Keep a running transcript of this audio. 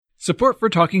Support for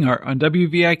Talking Art on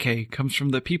WVIK comes from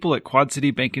the people at Quad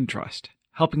City Bank and Trust,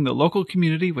 helping the local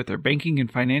community with their banking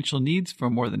and financial needs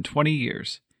for more than 20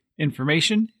 years.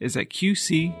 Information is at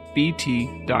qcbt.com.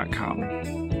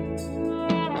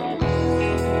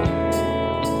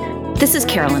 This is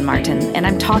Carolyn Martin, and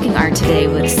I'm talking art today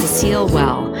with Cecile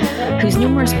Well, whose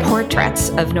numerous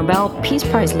portraits of Nobel Peace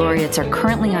Prize laureates are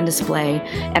currently on display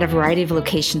at a variety of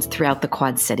locations throughout the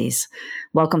Quad Cities.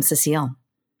 Welcome, Cecile.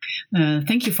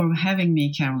 Thank you for having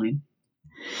me, Caroline.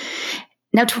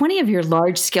 Now, 20 of your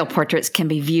large-scale portraits can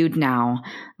be viewed now,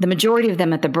 the majority of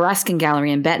them at the Bereskin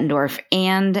Gallery in Bettendorf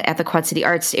and at the Quad City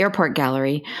Arts Airport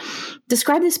Gallery.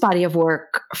 Describe this body of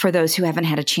work for those who haven't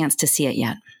had a chance to see it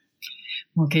yet.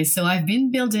 Okay, so I've been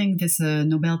building this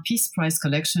Nobel Peace Prize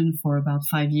collection for about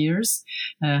 5 years.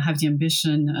 I have the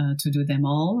ambition to do them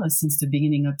all since the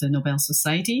beginning of the Nobel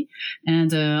Society.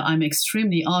 And I'm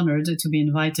extremely honored to be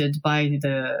invited by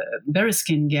the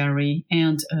Bereskin Gallery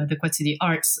and the Quad City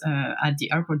Arts at the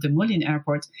airport, the Moline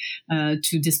Airport,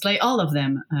 to display all of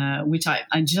them, which I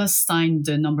just signed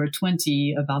the number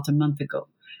 20 about a month ago.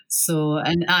 So,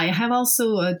 and I have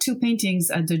also 2 paintings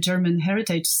at the German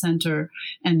Heritage Center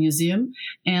and Museum,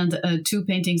 and 2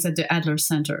 paintings at the Adler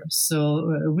Center. So,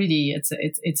 really, it's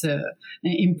an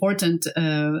important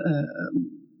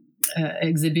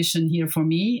exhibition here for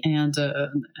me, and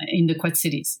in the Quad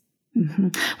Cities. Mm-hmm.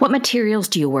 What materials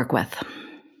do you work with?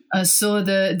 So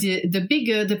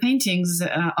the paintings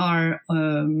are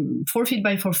 4 feet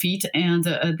by 4 feet, and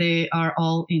they are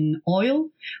all in oil.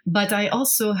 But I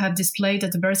also have displayed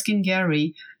at the Bereskin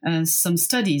Gallery some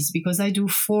studies, because I do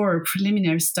 4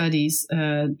 preliminary studies,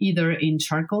 either in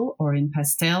charcoal or in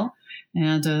pastel.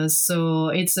 And so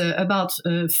it's about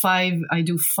 5. I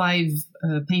do 5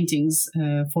 paintings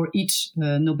for each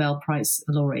Nobel Prize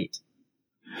laureate.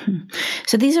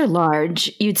 So these are large.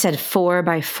 You'd said 4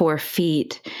 by 4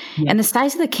 feet. Yeah. And the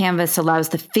size of the canvas allows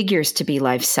the figures to be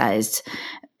life-sized.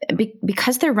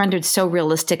 Because they're rendered so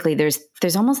realistically, there's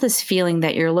almost this feeling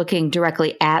that you're looking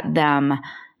directly at them,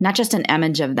 not just an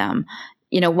image of them.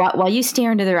 You know, while you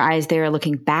stare into their eyes, they are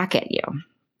looking back at you.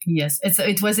 Yes,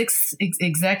 it was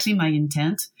exactly my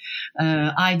intent.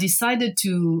 I decided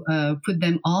to put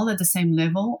them all at the same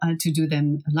level, to do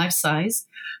them life size,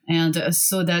 and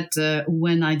so that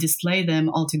when I display them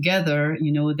all together,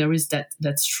 you know, there is that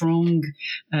strong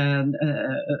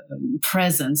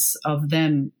presence of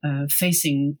them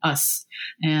facing us.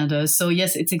 And so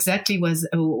yes, it's exactly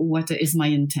what is my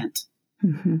intent.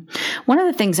 Mm-hmm. One of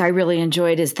the things I really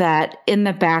enjoyed is that in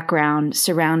the background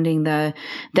surrounding the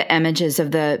images of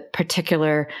the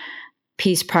particular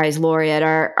Peace Prize laureate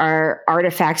are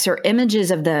artifacts or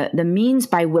images of the means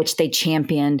by which they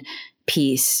championed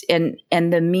peace and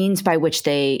the means by which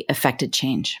they affected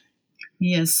change.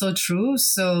 Yes, so true.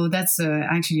 So that's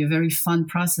actually a very fun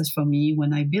process for me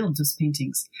when I build those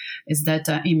paintings, is that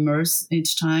I immerse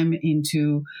each time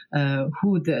into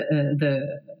who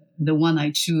the one I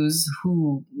choose,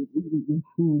 who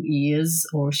he is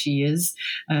or she is,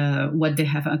 what they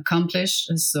have accomplished.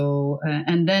 So,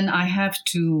 and then I have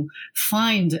to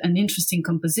find an interesting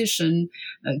composition,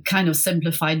 kind of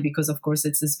simplified, because of course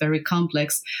it's very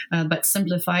complex, but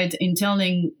simplified in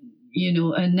telling, you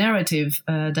know, a narrative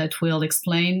that will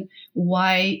explain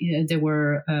why they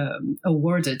were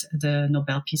awarded the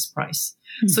Nobel Peace Prize.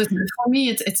 Mm-hmm. So for me,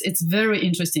 it's very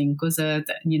interesting, because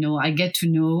you know, I get to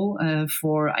know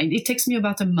it takes me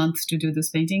about a month to do those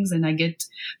paintings, and I get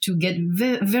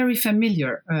very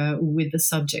familiar with the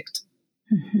subject.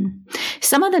 Mm-hmm.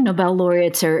 Some of the Nobel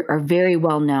laureates are very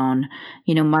well known,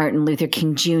 you know, Martin Luther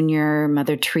King Jr.,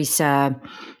 Mother Teresa,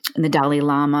 and the Dalai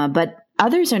Lama, but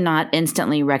others are not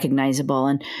instantly recognizable.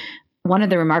 And one of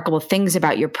the remarkable things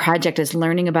about your project is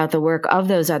learning about the work of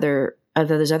those other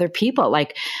people,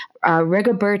 like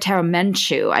Rigoberta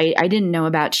Menchú. I didn't know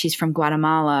about. She's from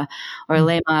Guatemala, or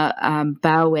Lema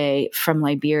Bawe from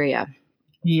Liberia.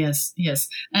 Yes.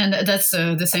 And that's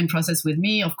the same process with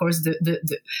me. Of course,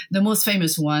 the most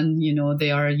famous one, you know, they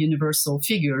are universal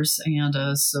figures.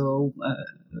 And so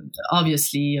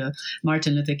obviously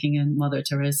Martin Luther King and Mother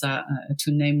Teresa,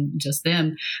 to name just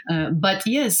them. But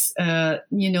yes,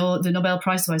 you know, the Nobel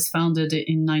Prize was founded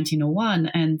in 1901.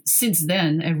 And since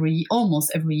then,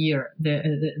 almost every year, there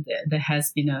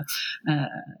has been a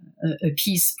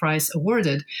Peace Prize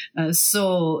awarded.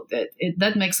 So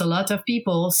that makes a lot of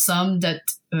people, some that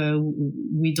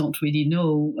we don't really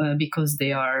know because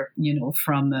they are, you know,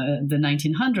 from the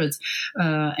 1900s,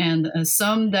 and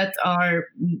some that are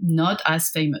not as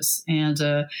famous famous. And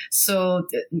so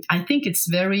I think it's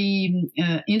very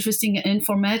interesting and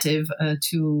informative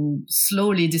to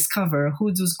slowly discover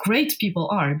who those great people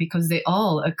are, because they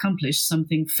all accomplished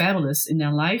something fabulous in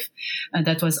their life. And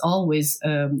that was always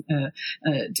to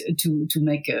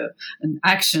make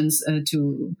actions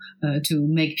to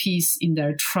make peace in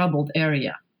their troubled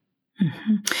area.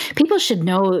 Mm-hmm. People should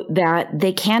know that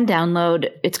they can download,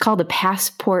 it's called the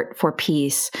Passport for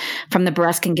Peace from the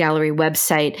Bereskin Gallery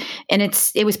website. And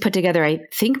it was put together, I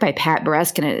think, by Pat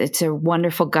Bereskin. It's a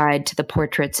wonderful guide to the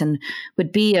portraits and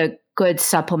would be a good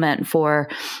supplement for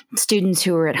students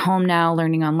who are at home now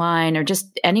learning online, or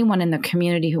just anyone in the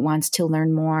community who wants to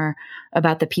learn more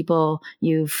about the people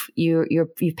you've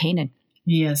painted.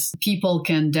 Yes, people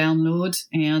can download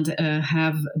and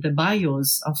have the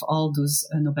bios of all those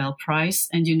Nobel Prize.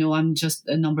 And, I'm just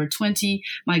number 20.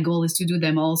 My goal is to do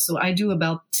them all. So I do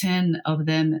about 10 of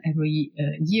them every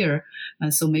year.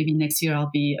 So maybe next year I'll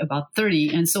be about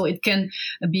 30. And so it can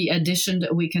be additioned.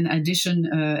 We can addition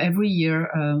every year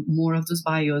more of those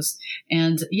bios.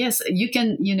 And yes, you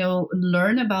can,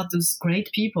 learn about those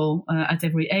great people at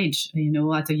every age,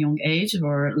 at a young age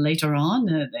or later on.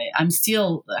 I'm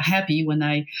still happy when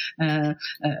I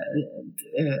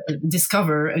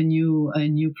discover a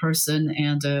new person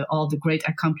and all the great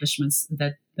accomplishments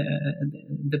that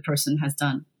the person has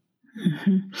done.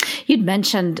 Mm-hmm. You'd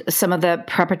mentioned some of the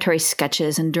preparatory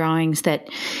sketches and drawings that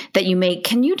you make.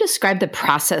 Can you describe the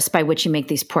process by which you make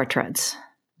these portraits?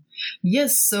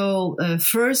 Yes. So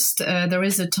first, there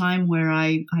is a time where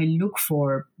I look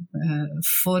for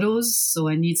photos. So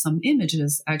I need some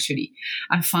images, actually.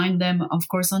 I find them, of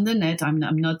course, on the net. I'm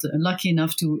not lucky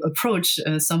enough to approach.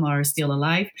 Some are still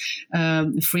alive,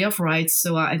 free of rights.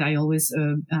 So I always,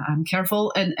 I'm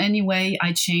careful. And anyway,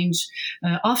 I change.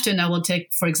 Often I will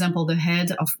take, for example, the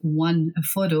head of one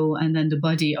photo and then the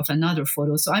body of another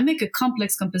photo. So I make a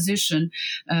complex composition.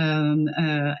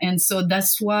 And so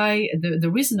that's why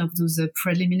the reason of those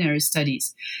preliminary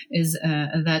studies is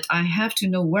that I have to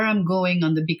know where I'm going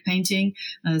on the big painting.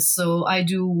 So I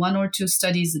do one or two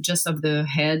studies just of the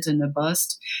head and the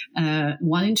bust,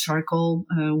 one in charcoal,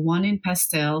 one in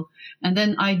pastel. And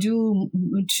then I do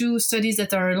two studies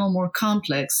that are a little more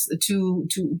complex,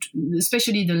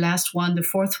 especially the last one, the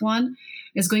fourth one,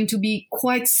 is going to be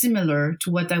quite similar to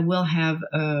what I will have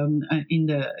in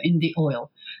the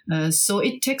oil. So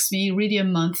it takes me really a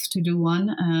month to do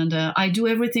one, and I do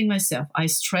everything myself. I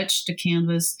stretch the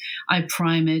canvas, I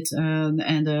prime it,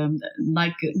 and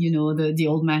like the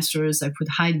old masters, I put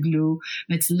hide glue.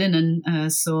 It's linen,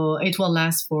 so it will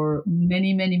last for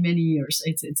many, many, many years.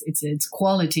 It's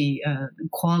quality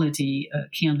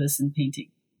canvas and painting.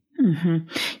 Mm-hmm.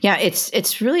 Yeah,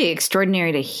 it's really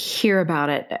extraordinary to hear about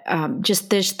it. Just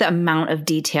the amount of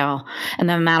detail and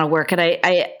the amount of work. And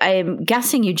I'm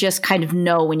guessing you just kind of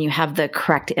know when you have the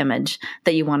correct image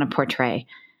that you want to portray.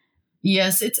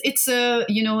 Yes, it's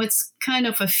kind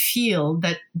of a feel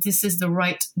that this is the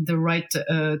right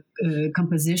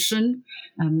composition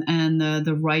and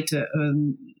the right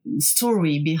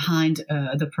story behind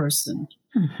the person.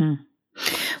 Mm-hmm.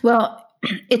 Well,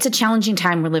 it's a challenging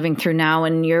time we're living through now,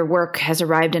 and your work has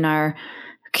arrived in our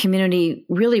community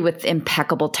really with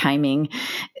impeccable timing.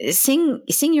 Seeing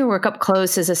your work up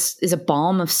close is a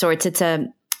balm of sorts. It's a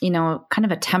kind of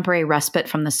a temporary respite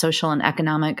from the social and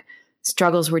economic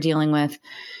struggles we're dealing with.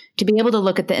 To be able to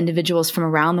look at the individuals from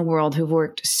around the world who've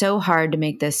worked so hard to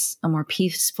make this a more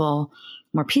peaceful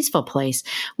place.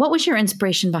 What was your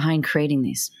inspiration behind creating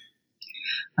these?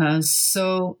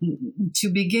 So to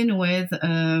begin with,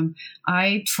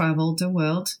 I traveled the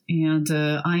world, and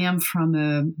I am from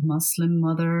a Muslim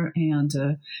mother and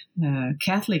a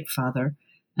Catholic father.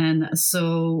 And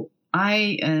so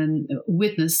I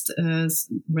witnessed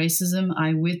racism.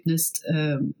 I witnessed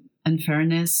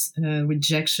unfairness,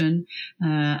 rejection,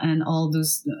 and all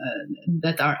those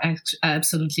that are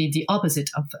absolutely the opposite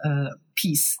of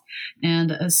peace.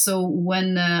 And so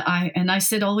when I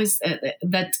said always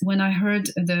that when I heard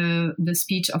the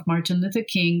speech of Martin Luther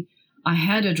King, I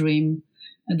had a dream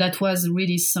that was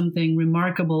really something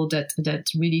remarkable that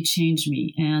really changed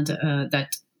me, and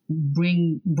that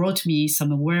brought me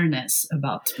some awareness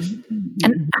about.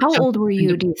 And how old were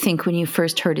you, do you think, when you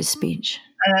first heard his speech?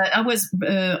 I was,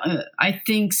 I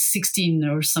think, 16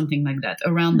 or something like that,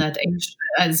 around that age,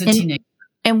 as a teenager.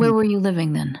 And where were you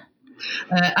living then?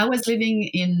 I was living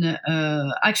in,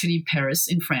 actually, Paris,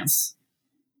 in France.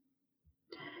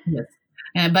 Yes.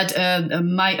 But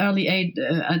my early age,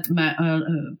 at my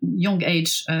young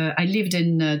age, I lived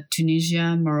in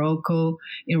Tunisia, Morocco,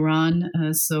 Iran,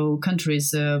 so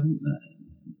countries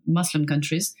Muslim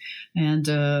countries. And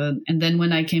then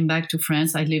when I came back to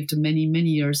France, I lived many, many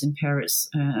years in Paris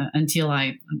until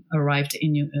I arrived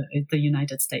in the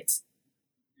United States.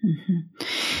 Mm-hmm.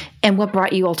 And what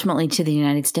brought you ultimately to the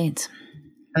United States?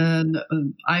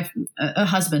 A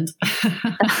husband.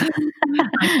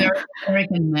 I'm married an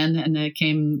American man, and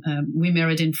we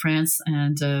married in France,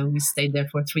 and we stayed there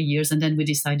for 3 years, and then we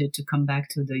decided to come back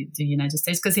to the United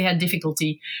States because he had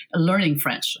difficulty learning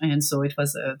French, and so it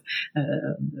was a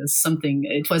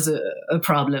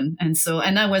problem, and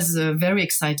I was very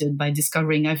excited by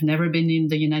discovering I've never been in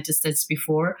the United States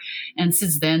before, and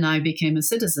since then I became a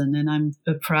citizen, and I'm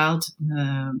a proud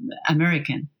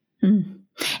American. Mm.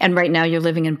 And right now you're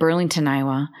living in Burlington,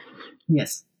 Iowa.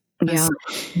 Yes. Yeah.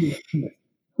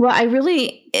 Well, I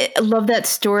really love that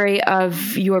story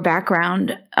of your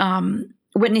background,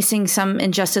 witnessing some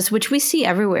injustice, which we see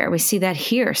everywhere. We see that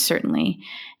here, certainly.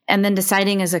 And then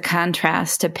deciding as a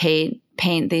contrast to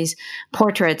paint these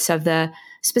portraits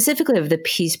specifically of the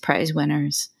Peace Prize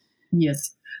winners.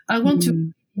 Yes. I want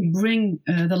to bring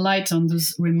the light on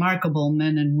those remarkable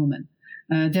men and women.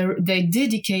 They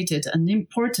dedicated an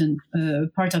important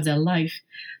part of their life,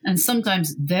 and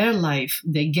sometimes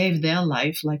they gave their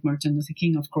life, like Martin Luther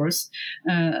King, of course,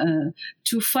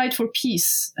 to fight for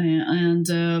peace. And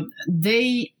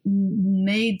they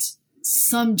made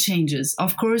some changes.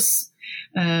 Of course,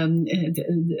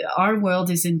 our world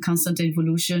is in constant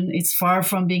evolution. It's far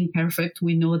from being perfect.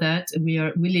 We know that we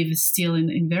live still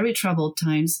in very troubled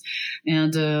times,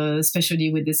 and especially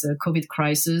with this COVID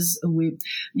crisis,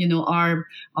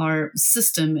 our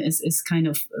system is kind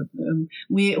of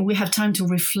we have time to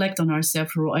reflect on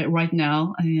ourselves right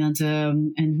now,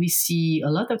 and we see a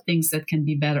lot of things that can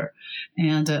be better,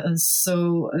 and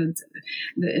so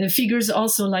figures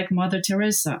also like Mother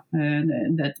Teresa,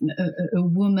 that a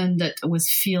woman that was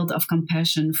filled of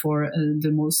compassion for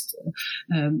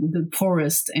the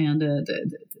poorest and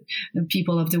the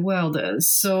people of the world.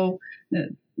 So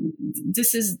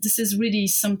this is really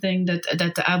something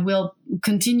that I will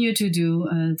continue to do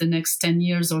the next 10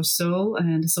 years or so.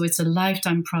 And so it's a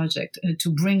lifetime project to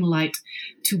bring light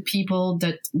to people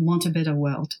that want a better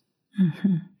world.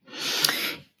 Mm-hmm.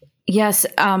 Yes.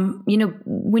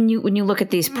 When you look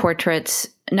at these portraits,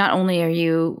 not only are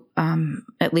you,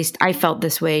 at least I felt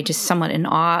this way, just somewhat in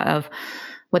awe of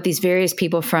what these various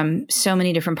people from so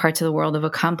many different parts of the world have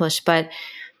accomplished, but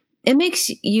it makes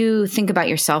you think about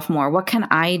yourself more. What can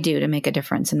I do to make a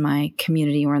difference in my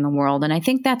community or in the world? And I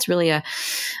think that's really a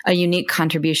unique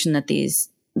contribution that these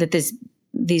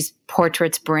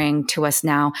portraits bring to us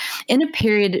now in a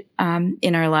period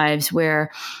in our lives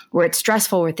where it's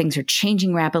stressful, where things are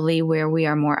changing rapidly, where we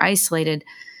are more isolated.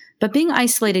 But being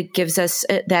isolated gives us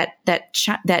that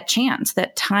chance,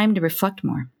 that time to reflect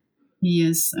more.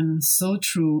 Yes, so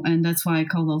true. And that's why I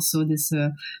call also this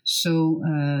show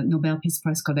Nobel Peace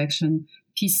Prize Collection,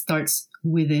 Peace Starts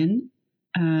Within.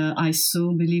 I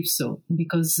so believe so,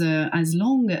 because as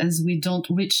long as we don't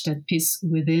reach that peace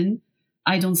within,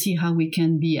 I don't see how we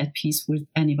can be at peace with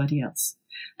anybody else.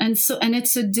 And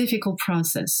it's a difficult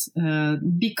process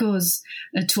because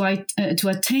to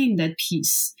attain that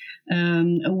peace,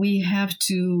 we have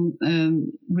to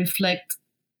reflect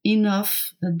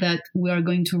enough that we are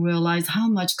going to realize how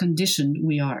much conditioned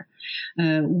we are.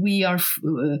 We are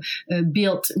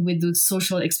built with the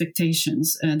social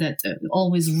expectations that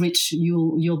always rich,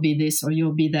 you'll be this or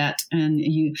you'll be that, and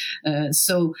you.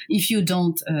 So if you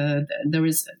don't,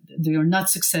 you're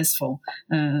not successful.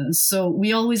 So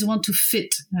we always want to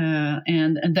fit,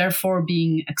 and therefore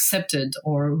being accepted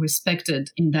or respected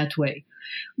in that way.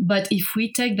 But if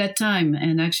we take that time,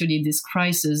 and actually this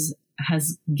crisis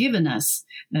has given us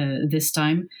this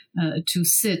time to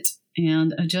sit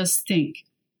and just think.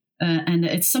 And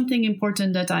it's something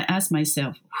important that I ask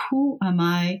myself, who am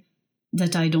I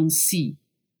that I don't see?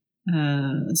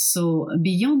 So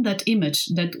beyond that image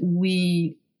that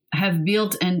we have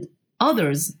built and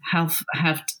others have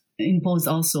imposed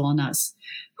also on us,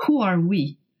 who are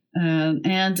we?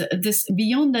 And this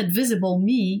beyond that visible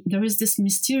me, there is this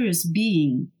mysterious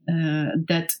being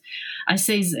that I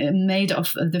say is made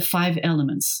of the 5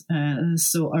 elements.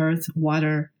 So earth,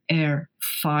 water, air,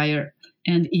 fire,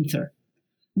 and ether.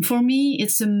 For me,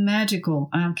 it's a magical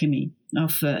alchemy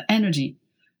of energy.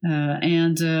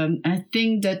 And I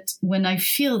think that when I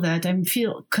feel that, I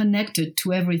feel connected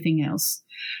to everything else.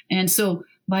 And so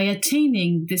by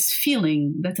attaining this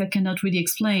feeling that I cannot really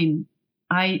explain,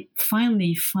 I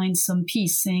finally find some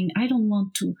peace, saying I don't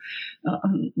want to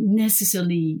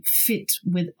necessarily fit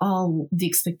with all the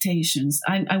expectations.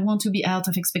 I want to be out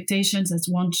of expectations. I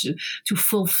want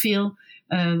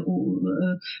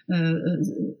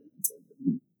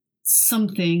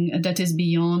something that is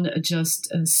beyond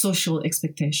just social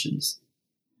expectations.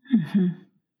 Mm-hmm.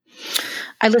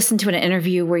 I listened to an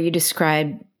interview where you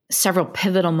described several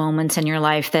pivotal moments in your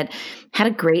life that had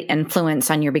a great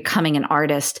influence on your becoming an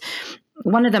artist.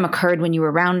 One of them occurred when you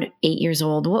were around 8 years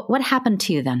old. What happened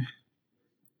to you then?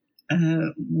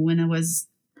 When I was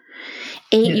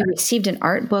 8, you received an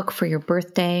art book for your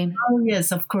birthday. Oh,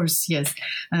 yes, of course. Yes.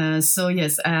 So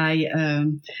yes,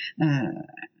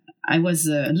 I was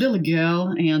a little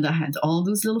girl and I had all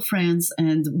those little friends.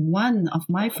 And one of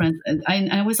my friends,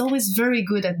 I was always very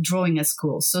good at drawing at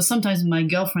school. So sometimes my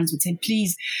girlfriends would say,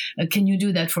 please, can you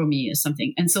do that for me or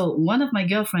something? And so one of my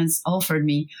girlfriends offered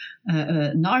me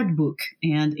an art book.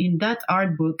 And in that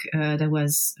art book, there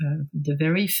was the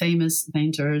very famous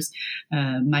painters,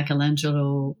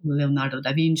 Michelangelo, Leonardo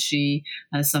da Vinci,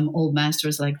 some old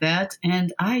masters like that.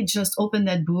 And I just opened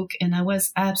that book and I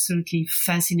was absolutely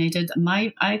fascinated.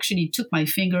 I actually took my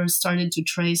fingers, started to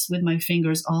trace with my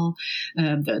fingers all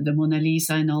the Mona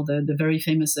Lisa and all the very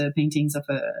famous paintings of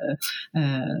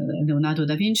Leonardo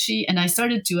da Vinci. And I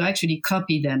started to actually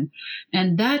copy them.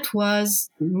 And that was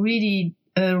really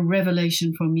a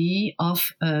revelation for me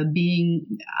of I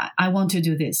want to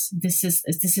do this. This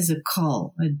is a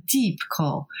call, a deep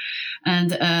call.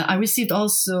 And I received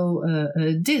also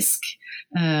a disc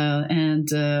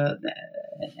and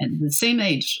at the same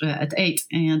age, at 8,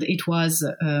 and it was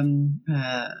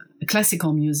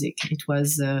classical music. It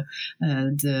was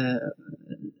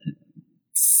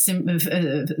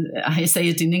I say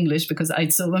it in English because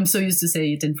I'm so used to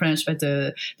say it in French, but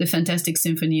the Fantastic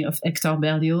Symphony of Hector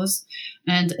Berlioz,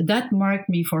 and that marked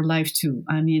me for life too.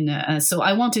 I mean, so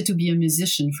I wanted to be a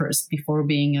musician first before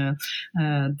being a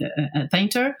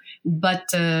painter,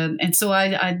 but and so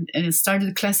I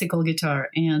started classical guitar,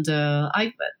 and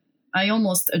I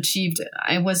almost achieved.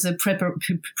 I was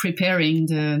preparing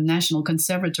the National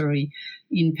Conservatory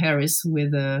in Paris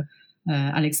with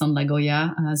Alexandre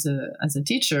Lagoya as a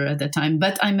teacher at that time.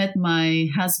 But I met my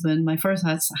husband, my first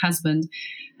husband,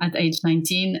 at age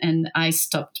 19, and I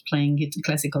stopped playing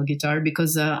classical guitar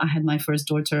because I had my first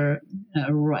daughter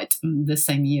right the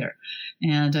same year,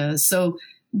 and so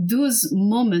those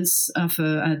moments of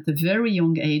at the very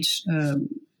young age.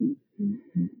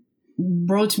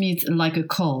 Brought me like a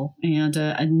call, and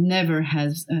I never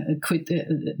has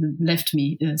left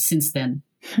me since then.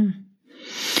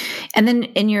 And then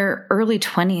in your early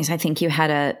 20s, I think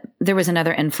there was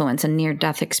another influence, a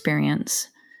near-death experience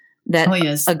that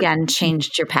again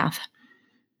changed your path.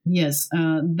 Yes,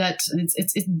 that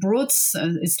it brought.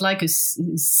 It's like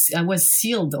I was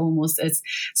sealed almost.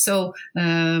 So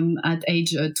at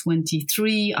age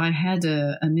 23, I had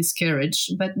a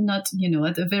miscarriage, but not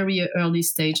at a very early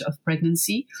stage of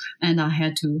pregnancy, and I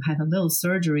had to have a little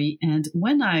surgery. And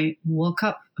when I woke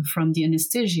up from the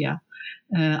anesthesia,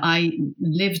 I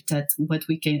lived that what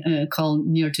we can call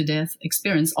near-to-death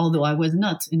experience, although I was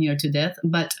not near to death,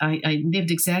 but I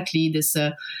lived exactly this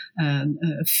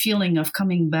feeling of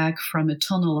coming back from a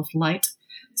tunnel of light.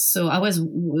 So I was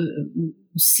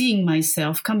seeing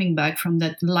myself coming back from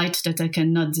that light that I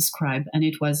cannot describe, and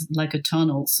it was like a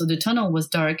tunnel. So the tunnel was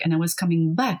dark, and I was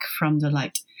coming back from the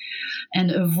light.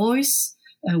 And a voice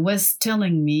was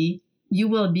telling me, you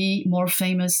will be more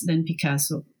famous than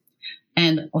Picasso.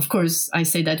 And of course, I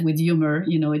say that with humor.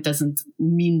 It doesn't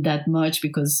mean that much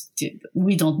because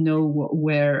we don't know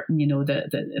where,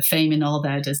 the fame and all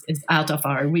that is out of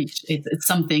our reach. It's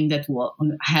something that will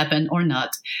happen or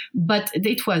not. But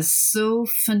it was so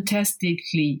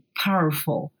fantastically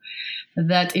powerful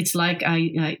that it's like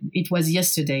it was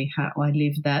yesterday how I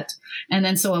lived that. And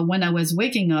then so when I was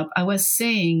waking up, I was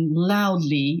saying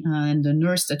loudly, and the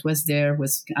nurse that was there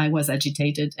I was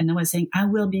agitated, and I was saying, I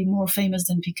will be more famous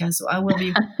than Picasso. I will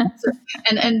be.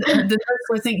 and the nurse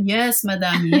was saying, yes,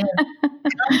 madame, yes,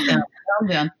 calm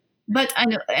down. But I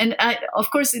know, and of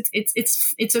course,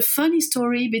 it's a funny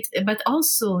story, but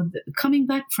also coming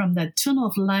back from that tunnel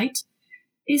of light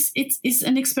is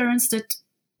an experience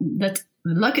that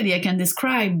luckily I can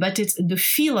describe, but the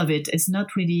feel of it is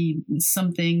not really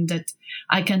something that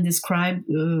I can describe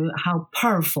how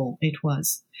powerful it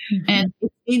was. Mm-hmm. And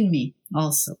it's in me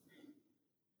also.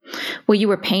 Well, you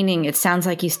were painting. It sounds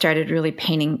like you started really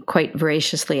painting quite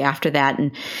voraciously after that.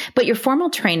 But your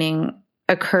formal training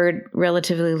occurred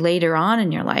relatively later on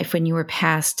in your life when you were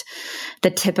past the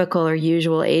typical or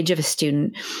usual age of a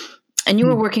student. And you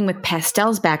were working with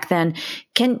pastels back then.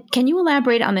 Can you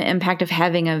elaborate on the impact of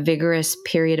having a vigorous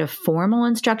period of formal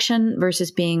instruction versus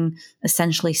being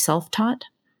essentially self-taught?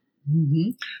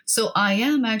 Mm-hmm. So I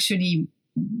am actually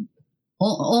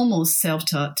almost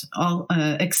self-taught,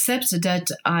 except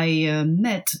that I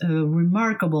met a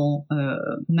remarkable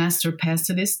master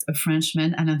pastelist, a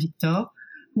Frenchman, Alain Victor,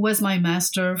 who was my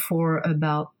master for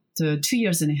about 2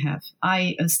 years and a half.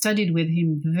 I studied with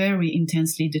him very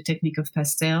intensely the technique of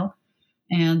pastel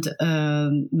and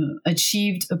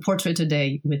achieved a portrait a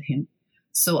day with him.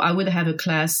 So I would have a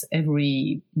class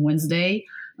every Wednesday,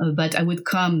 but I would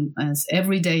come as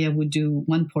every day I would do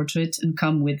one portrait and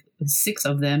come with 6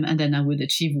 of them. And then I would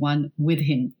achieve one with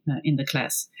him in the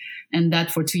class, and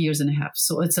that for 2 years and a half.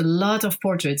 So it's a lot of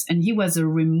portraits. And he was a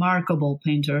remarkable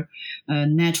painter,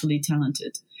 naturally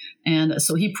talented. And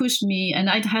so he pushed me, and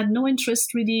I had no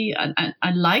interest really.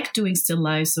 I like doing still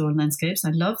lifes or landscapes.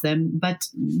 I love them, but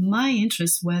my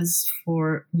interest was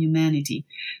for humanity.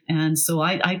 And so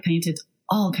I painted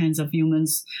all kinds of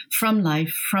humans, from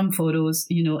life, from photos,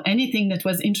 anything that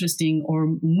was interesting or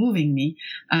moving me,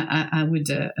 I would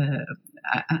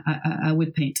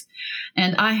paint.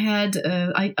 And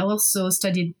I also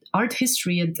studied art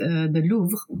history at the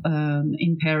Louvre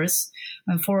in Paris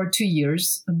for 2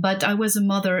 years. But I was a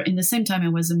mother. In the same time, I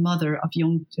was a mother of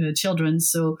young children,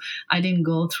 so I didn't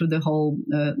go through the whole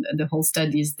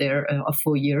studies there of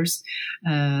 4 years.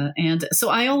 And so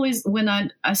I always, when I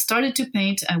started to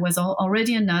paint, I was already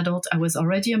an adult. I was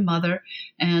already a mother,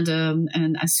 and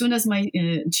as soon as my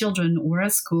children were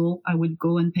at school, I would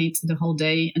go and paint the whole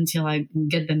day until I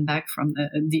get them back from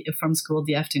school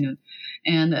the afternoon,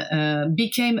 and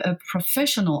became a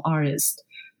professional artist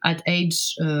at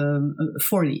age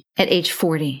 40. At age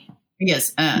 40.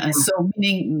 Yes. So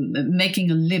meaning making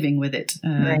a living with it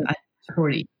right. At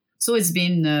 40. So it's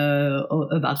been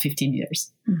about 15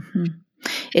 years. Mm-hmm.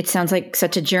 It sounds like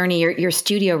such a journey. Your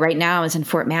studio right now is in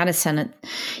Fort Madison.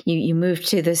 You moved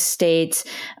to the States.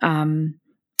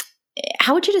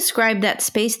 How would you describe that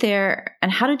space there,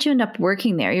 and how did you end up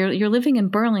working there? You're living in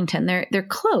Burlington. They're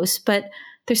close, but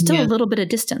there's still a little bit of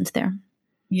distance there.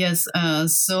 Yes,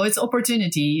 so it's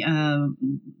opportunity.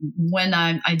 When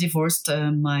I divorced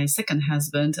my second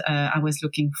husband, I was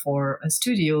looking for a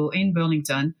studio in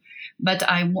Burlington, but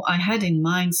I had in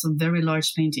mind some very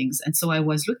large paintings, and so I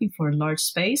was looking for a large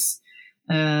space.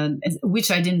 Which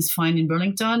I didn't find in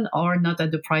Burlington, or not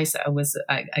at the price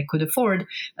I could afford.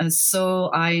 So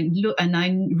I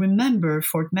remember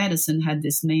Fort Madison had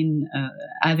this main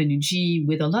Avenue G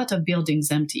with a lot of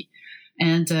buildings empty.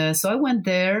 And so I went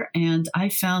there, and I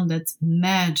found that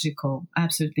magical,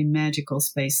 absolutely magical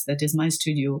space that is my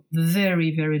studio,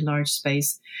 very, very large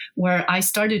space, where I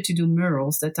started to do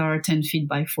murals that are 10 feet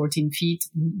by 14 feet,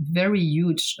 very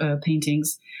huge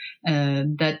paintings.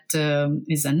 That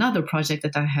is another project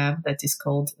that I have that is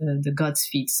called the God's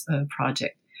Feet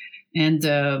project. And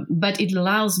but it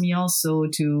allows me also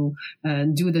to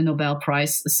do the Nobel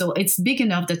Prize. So it's big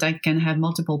enough that I can have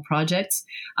multiple projects.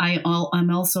 I'm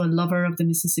also a lover of the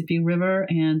Mississippi River,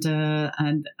 and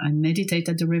I meditate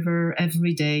at the river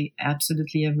every day,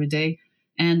 absolutely every day,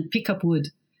 and pick up wood.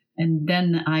 And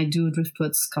then I do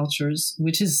driftwood sculptures,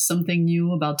 which is something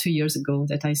new about 2 years ago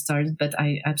that I started, but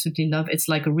I absolutely love. It's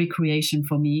like a recreation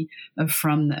for me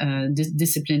from the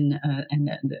discipline and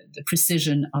the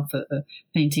precision of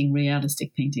painting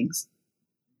realistic paintings.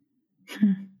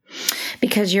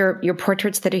 Because your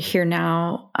portraits that are here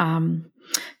now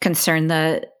concern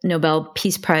the Nobel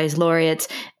Peace Prize laureates.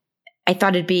 I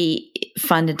thought it'd be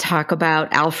fun to talk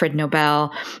about Alfred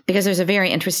Nobel, because there's a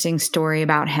very interesting story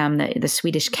about him, the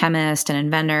Swedish chemist and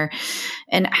inventor,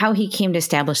 and how he came to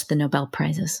establish the Nobel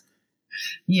Prizes.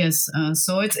 Yes,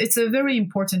 so it's a very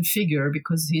important figure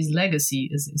because his legacy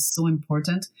is so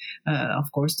important.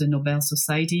 Of course, the Nobel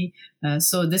Society.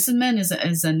 So this man is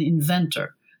an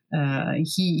inventor.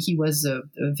 He was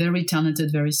very talented,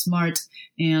 very smart.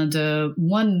 And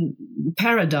one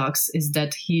paradox is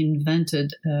that he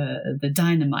invented the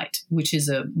dynamite, which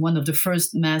is one of the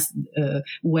first mass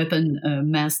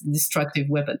destructive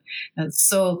weapon.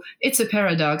 So it's a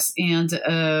paradox.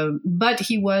 But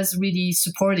he was really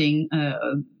supporting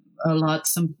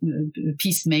some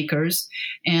peacemakers.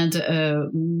 And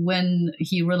when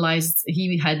he realized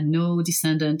he had no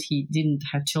descendant, he didn't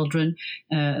have children,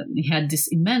 he had this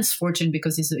immense fortune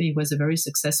because he was a very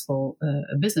successful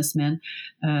businessman.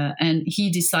 And he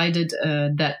decided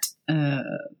that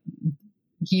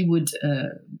he would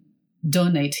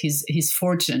donate his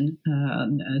fortune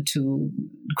to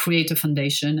create a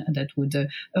foundation that would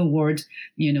award,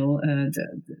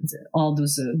 all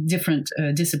those different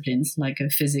disciplines like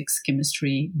physics,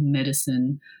 chemistry,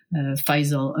 medicine,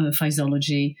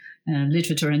 physology,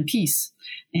 literature, and peace.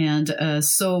 And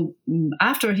so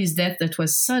after his death, that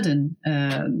was sudden,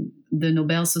 the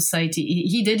Nobel Society,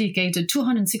 he dedicated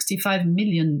 $265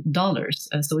 million.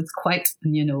 So it's quite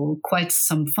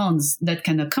some funds that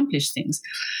can accomplish things.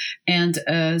 And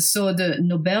so the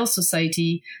Nobel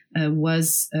Society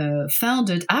was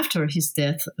founded after his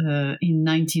death in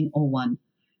 1901.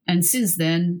 And since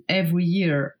then, every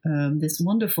year, this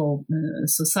wonderful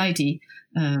society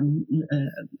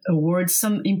awards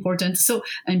some important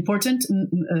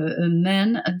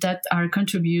men that are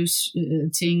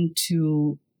contributing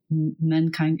to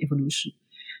mankind evolution.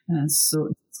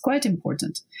 So it's quite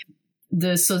important.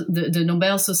 The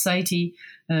Nobel Society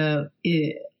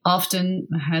often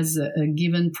has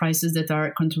given prizes that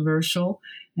are controversial,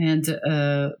 and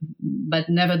but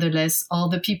nevertheless, all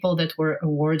the people that were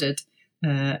awarded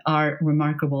are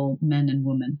remarkable men and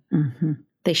women. Mm-hmm.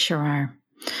 They sure are.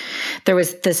 There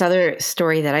was this other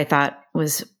story that I thought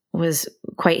was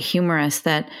quite humorous,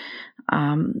 that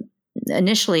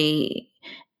initially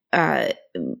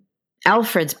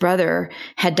Alfred's brother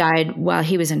had died while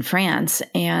he was in France,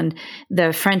 and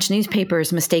the French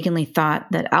newspapers mistakenly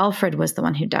thought that Alfred was the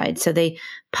one who died. So they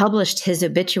published his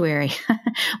obituary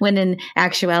when in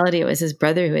actuality it was his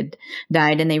brother who had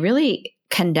died. And they really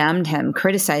condemned him,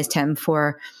 criticized him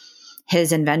for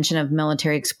his invention of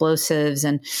military explosives.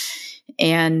 And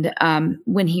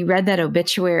when he read that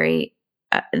obituary,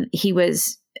 he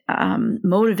was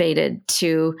motivated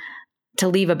to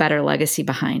leave a better legacy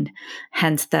behind,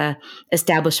 hence the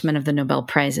establishment of the Nobel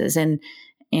Prizes. And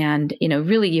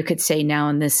really you could say now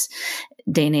in this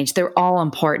day and age, they're all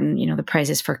important, the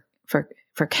prizes for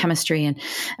chemistry and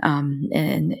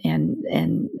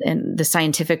the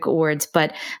scientific awards.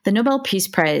 But the Nobel Peace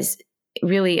Prize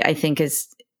really, I think, is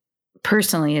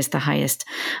the highest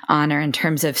honor in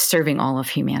terms of serving all of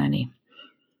humanity.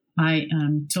 I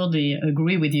totally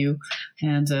agree with you.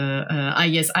 And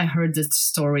I heard this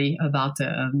story about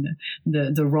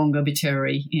the wrong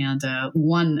obituary, and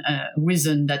one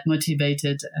reason that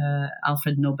motivated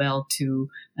Alfred Nobel to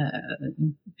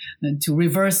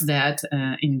reverse that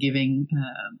in giving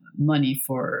money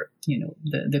for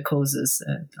the causes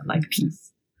like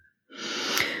peace.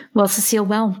 Well, Cecile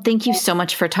Well, thank you so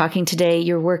much for talking today.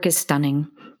 Your work is stunning.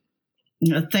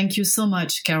 Thank you so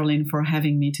much, Caroline, for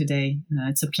having me today.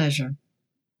 It's a pleasure.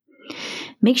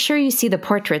 Make sure you see the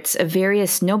portraits of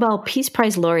various Nobel Peace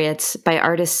Prize laureates by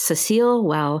artist Cecile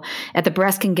Well at the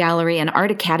Bereskin Gallery and Art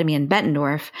Academy in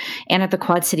Bettendorf and at the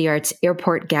Quad City Arts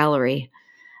Airport Gallery.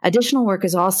 Additional work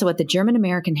is also at the German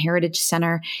American Heritage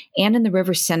Center and in the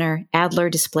River Center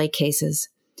Adler display cases.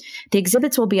 The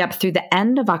exhibits will be up through the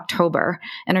end of October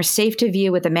and are safe to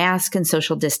view with a mask and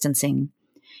social distancing.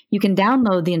 You can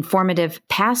download the informative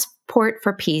Passport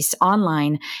for Peace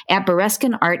online at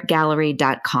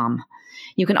BereskinArtGallery.com.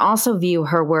 You can also view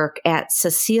her work at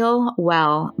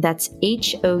CecileWell, that's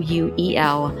HOUEL.com.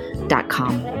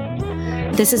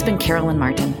 This has been Carolyn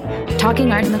Martin,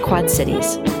 talking art in the Quad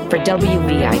Cities for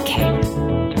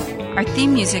WVIK. Our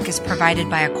theme music is provided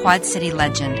by a Quad City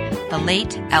legend, the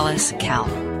late Ellis Kell.